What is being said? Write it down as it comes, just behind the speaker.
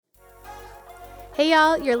Hey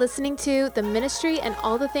y'all, you're listening to the Ministry and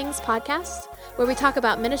All the Things podcast, where we talk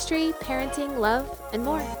about ministry, parenting, love, and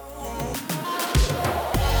more.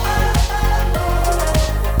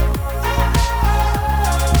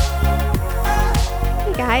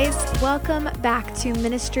 Hey guys, welcome back to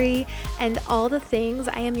Ministry and All the Things.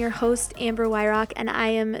 I am your host, Amber Wyrock, and I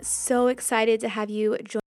am so excited to have you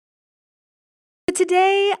join.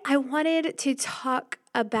 Today, I wanted to talk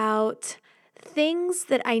about things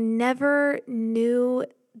that I never knew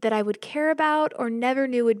that I would care about or never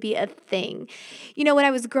knew would be a thing. You know, when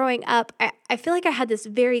I was growing up, I feel like I had this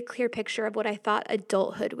very clear picture of what I thought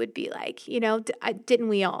adulthood would be like. You know, didn't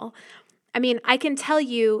we all? I mean, I can tell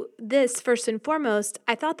you this first and foremost,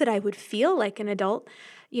 I thought that I would feel like an adult.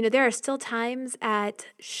 You know, there are still times at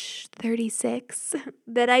 36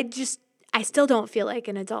 that I still don't feel like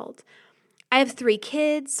an adult. I have 3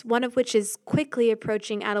 kids, one of which is quickly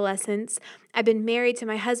approaching adolescence. I've been married to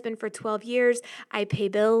my husband for 12 years. I pay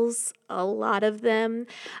bills, a lot of them.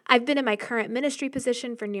 I've been in my current ministry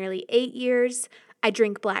position for nearly 8 years. I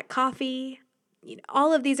drink black coffee. You know,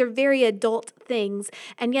 all of these are very adult things,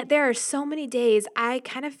 and yet there are so many days I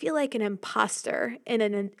kind of feel like an imposter in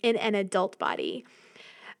an adult body.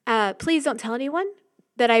 Please don't tell anyone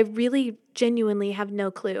that I really genuinely have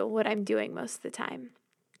no clue what I'm doing most of the time.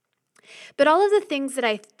 But all of the things that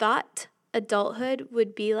I thought adulthood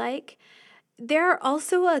would be like, there are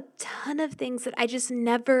also a ton of things that I just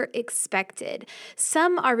never expected.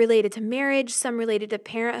 Some are related to marriage, some related to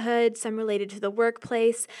parenthood, some related to the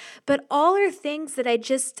workplace, but all are things that I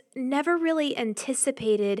just never really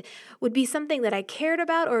anticipated would be something that I cared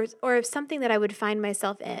about or something that I would find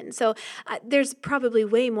myself in. So there's probably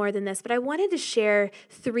way more than this, but I wanted to share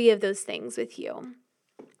 3 of those things with you.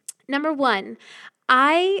 Number 1,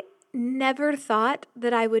 I never thought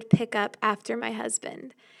that I would pick up after my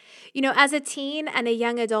husband. You know, as a teen and a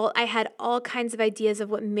young adult, I had all kinds of ideas of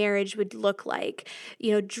what marriage would look like.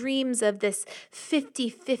 You know, dreams of this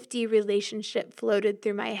 50-50 relationship floated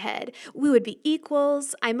through my head. We would be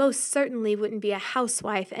equals. I most certainly wouldn't be a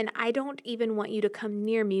housewife, and I don't even want you to come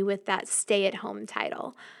near me with that stay-at-home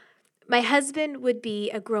title. My husband would be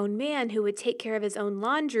a grown man who would take care of his own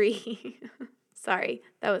laundry. Sorry,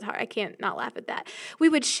 that was hard. I can't not laugh at that. We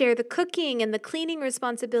would share the cooking and the cleaning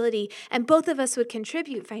responsibility, and both of us would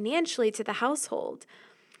contribute financially to the household.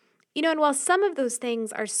 You know, and while some of those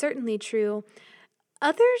things are certainly true,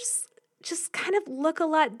 others just kind of look a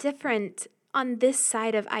lot different on this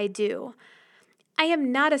side of I do. I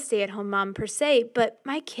am not a stay-at-home mom per se, but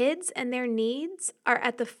my kids and their needs are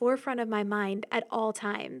at the forefront of my mind at all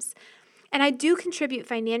times. And I do contribute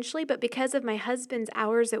financially, but because of my husband's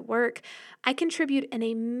hours at work, I contribute in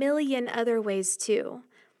a million other ways too.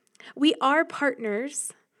 We are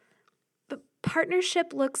partners, but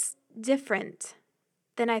partnership looks different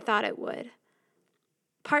than I thought it would.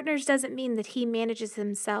 Partners doesn't mean that he manages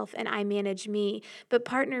himself and I manage me, but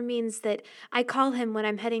partner means that I call him when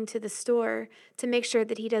I'm heading to the store to make sure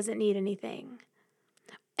that he doesn't need anything.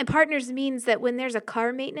 And partners means that when there's a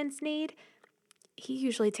car maintenance need, he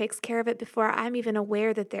usually takes care of it before I'm even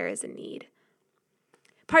aware that there is a need.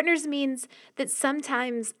 Partners means that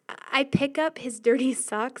sometimes I pick up his dirty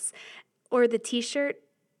socks or the t-shirt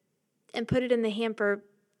and put it in the hamper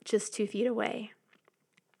just 2 feet away.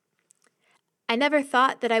 I never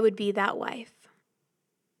thought that I would be that wife.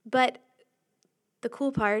 But the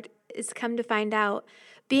cool part is come to find out,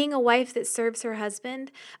 being a wife that serves her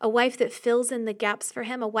husband, a wife that fills in the gaps for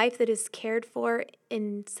him, a wife that is cared for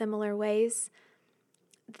in similar ways,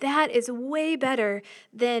 that is way better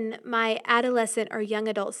than my adolescent or young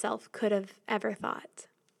adult self could have ever thought.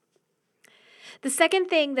 The second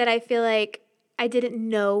thing that I feel like I didn't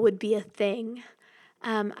know would be a thing,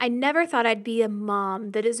 I never thought I'd be a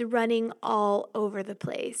mom that is running all over the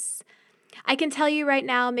place. I can tell you right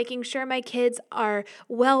now, making sure my kids are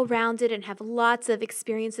well-rounded and have lots of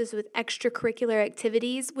experiences with extracurricular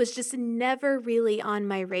activities was just never really on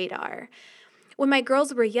my radar. When my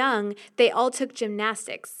girls were young, they all took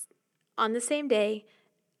gymnastics on the same day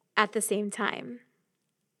at the same time.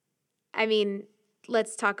 I mean,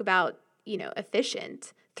 let's talk about,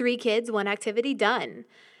 efficient. 3 kids, 1 activity, done.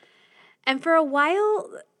 And for a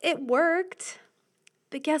while, it worked.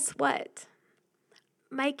 But guess what?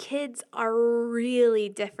 My kids are really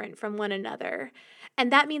different from one another.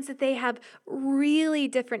 And that means that they have really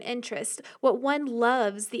different interests. What one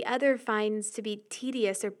loves, the other finds to be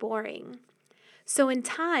tedious or boring. So in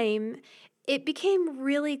time, it became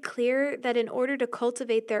really clear that in order to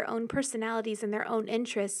cultivate their own personalities and their own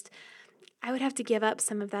interests, I would have to give up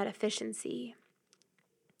some of that efficiency.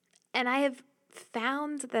 And I have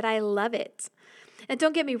found that I love it. And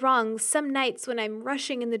don't get me wrong, some nights when I'm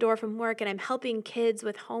rushing in the door from work and I'm helping kids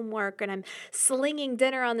with homework and I'm slinging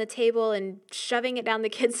dinner on the table and shoving it down the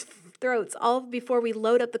kids' throats, all before we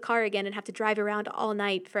load up the car again and have to drive around all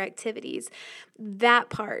night for activities, that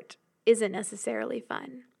part isn't necessarily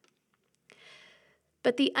fun.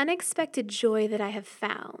 But the unexpected joy that I have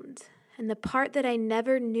found, and the part that I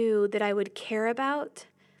never knew that I would care about,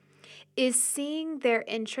 is seeing their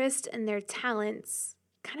interest and their talents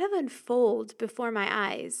kind of unfold before my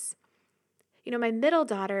eyes. My middle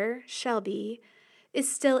daughter, Shelby,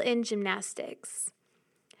 is still in gymnastics,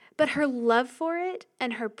 but her love for it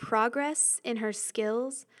and her progress in her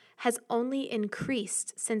skills has only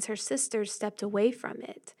increased since her sister stepped away from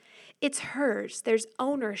it. It's hers. There's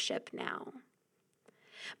ownership now.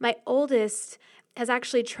 My oldest has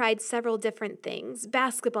actually tried several different things: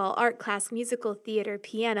 basketball, art class, musical theater,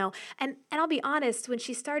 piano. And I'll be honest, when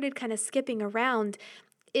she started kind of skipping around,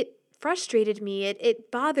 it frustrated me.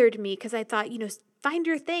 It bothered me because I thought, find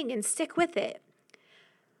your thing and stick with it.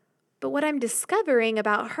 But what I'm discovering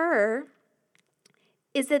about her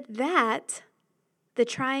is that the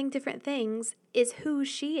trying different things is who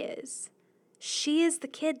she is. She is the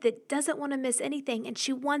kid that doesn't want to miss anything, and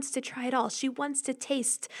she wants to try it all. She wants to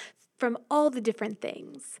taste from all the different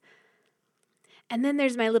things. And then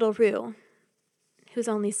there's my little Rue, who's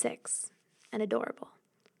only 6 and adorable.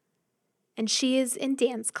 And she is in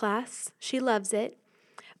dance class. She loves it.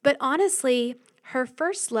 But honestly, her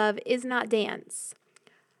first love is not dance.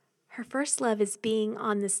 Her first love is being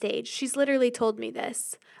on the stage. She's literally told me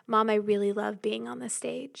this: "Mom, I really love being on the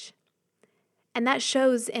stage." And that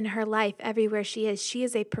shows in her life everywhere she is. She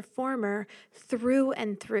is a performer through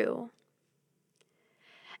and through.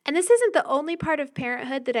 And this isn't the only part of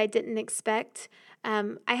parenthood that I didn't expect.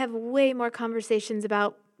 I have way more conversations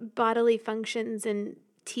about bodily functions and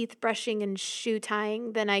teeth brushing and shoe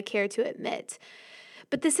tying than I care to admit.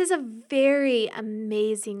 But this is a very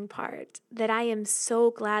amazing part that I am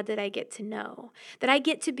so glad that I get to know, that I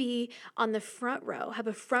get to be on the front row, have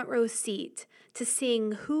a front row seat to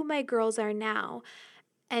seeing who my girls are now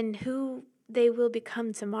and who they will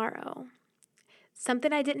become tomorrow.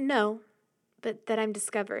 Something I didn't know, but that I'm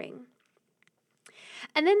discovering.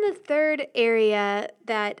 And then the third area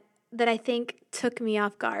that I think took me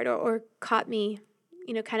off guard or caught me,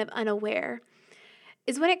 kind of unaware,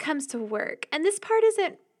 is when it comes to work. And this part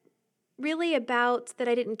isn't really about that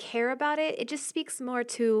I didn't care about it. It just speaks more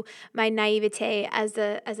to my naivete as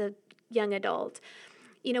a young adult.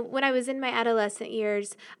 When I was in my adolescent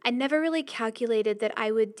years, I never really calculated that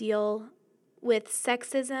I would deal with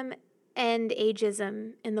sexism and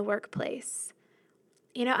ageism in the workplace.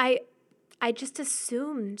 I just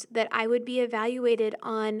assumed that I would be evaluated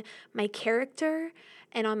on my character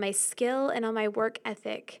and on my skill and on my work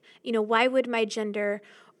ethic. Why would my gender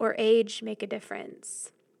or age make a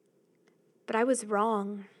difference? But I was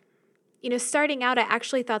wrong. Starting out, I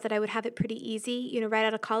actually thought that I would have it pretty easy. Right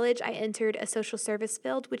out of college, I entered a social service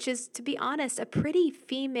field, which is, to be honest, a pretty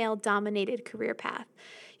female-dominated career path.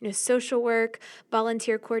 Social work,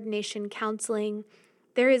 volunteer coordination, counseling.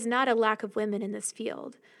 There is not a lack of women in this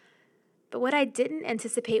field. But what I didn't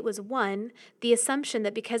anticipate was, 1, the assumption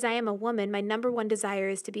that because I am a woman, my number one desire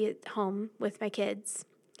is to be at home with my kids.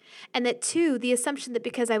 And that 2, the assumption that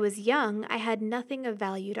because I was young, I had nothing of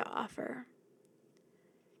value to offer.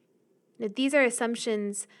 Now, these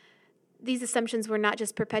assumptions were not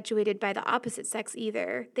just perpetuated by the opposite sex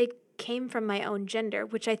either. They came from my own gender,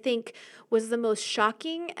 which I think was the most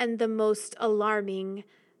shocking and the most alarming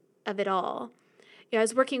of it all. I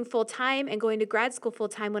was working full-time and going to grad school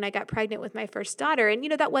full-time when I got pregnant with my first daughter. And,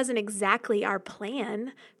 that wasn't exactly our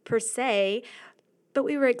plan per se, but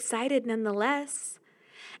we were excited nonetheless.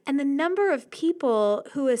 And the number of people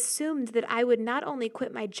who assumed that I would not only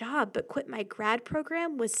quit my job, but quit my grad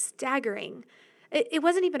program was staggering. It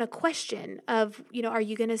wasn't even a question of, are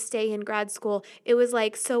you going to stay in grad school? It was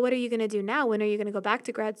like, so what are you going to do now? When are you going to go back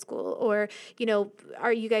to grad school? Or,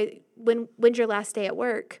 are you guys, when's your last day at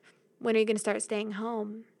work? When are you going to start staying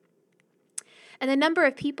home? And the number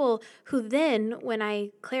of people who then, when I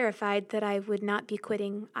clarified that I would not be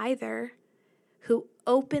quitting either, who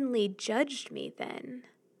openly judged me then,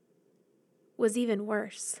 was even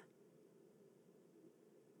worse.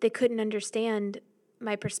 They couldn't understand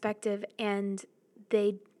my perspective and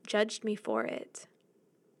they judged me for it.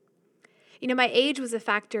 My age was a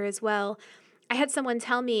factor as well. I had someone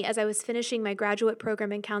tell me as I was finishing my graduate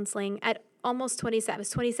program in counseling at almost 27, I was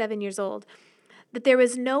 27 years old, that there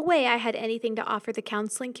was no way I had anything to offer the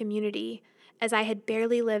counseling community as I had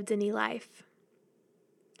barely lived any life.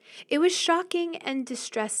 It was shocking and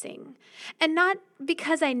distressing, and not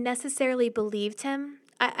because I necessarily believed him.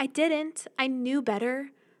 I didn't. I knew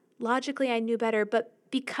better. Logically, I knew better. But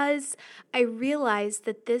because I realized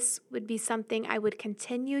that this would be something I would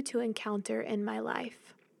continue to encounter in my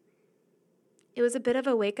life, it was a bit of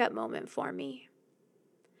a wake-up moment for me.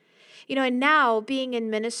 And now being in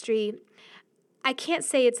ministry, I can't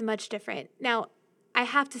say it's much different. Now, I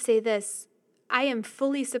have to say this. I am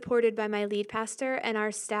fully supported by my lead pastor, and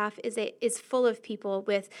our staff is full of people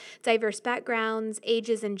with diverse backgrounds,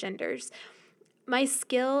 ages, and genders. My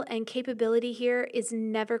skill and capability here is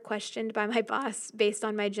never questioned by my boss based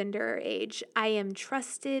on my gender or age. I am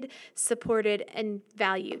trusted, supported, and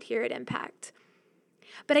valued here at Impact.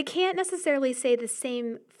 But I can't necessarily say the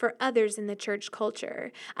same for others in the church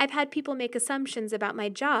culture. I've had people make assumptions about my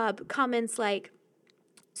job, comments like,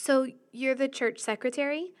 "So you're the church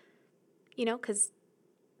secretary?" Because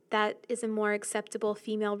that is a more acceptable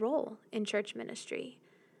female role in church ministry.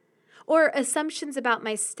 Or assumptions about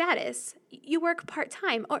my status. "You work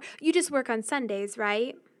part-time," or "You just work on Sundays,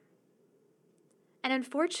 right?" And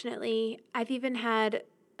unfortunately, I've even had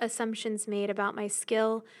assumptions made about my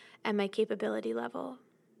skill and my capability level.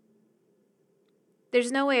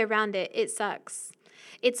 There's no way around it. It sucks.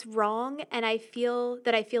 It's wrong, and I feel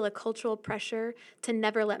a cultural pressure to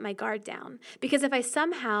never let my guard down. Because if I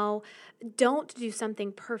somehow don't do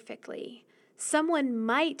something perfectly, someone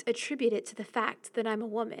might attribute it to the fact that I'm a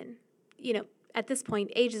woman. At this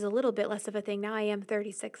point, age is a little bit less of a thing. Now I am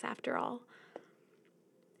 36 after all.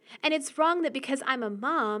 And it's wrong that because I'm a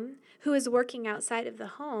mom who is working outside of the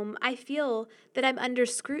home, I feel that I'm under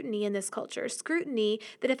scrutiny in this culture. Scrutiny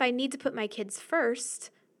that if I need to put my kids first,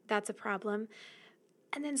 that's a problem.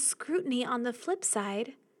 And then scrutiny on the flip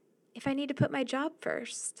side, if I need to put my job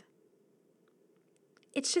first.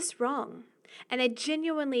 It's just wrong. And I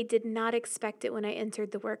genuinely did not expect it when I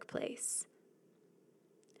entered the workplace.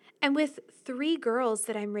 And with 3 girls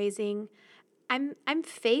that I'm raising, I'm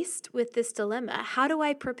faced with this dilemma. How do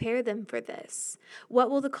I prepare them for this? What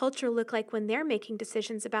will the culture look like when they're making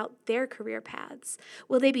decisions about their career paths?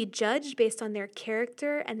 Will they be judged based on their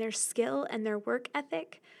character and their skill and their work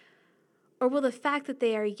ethic? Or will the fact that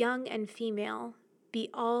they are young and female be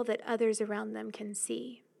all that others around them can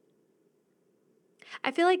see?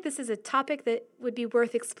 I feel like this is a topic that would be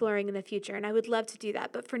worth exploring in the future, and I would love to do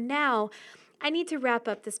that. But for now, I need to wrap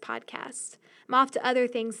up this podcast. I'm off to other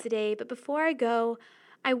things today, but before I go,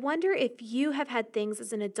 I wonder if you have had things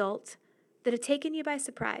as an adult that have taken you by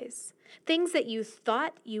surprise. Things that you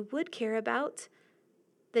thought you would care about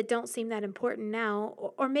that don't seem that important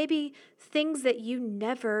now, or maybe things that you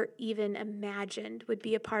never even imagined would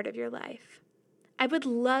be a part of your life. I would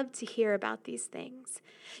love to hear about these things.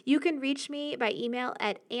 You can reach me by email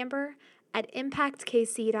at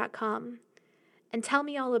amber@impactkc.com and tell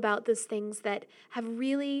me all about those things that have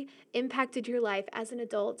really impacted your life as an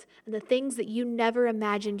adult and the things that you never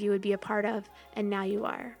imagined you would be a part of, and now you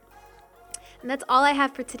are. And that's all I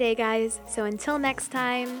have for today, guys. So until next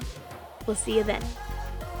time, we'll see you then.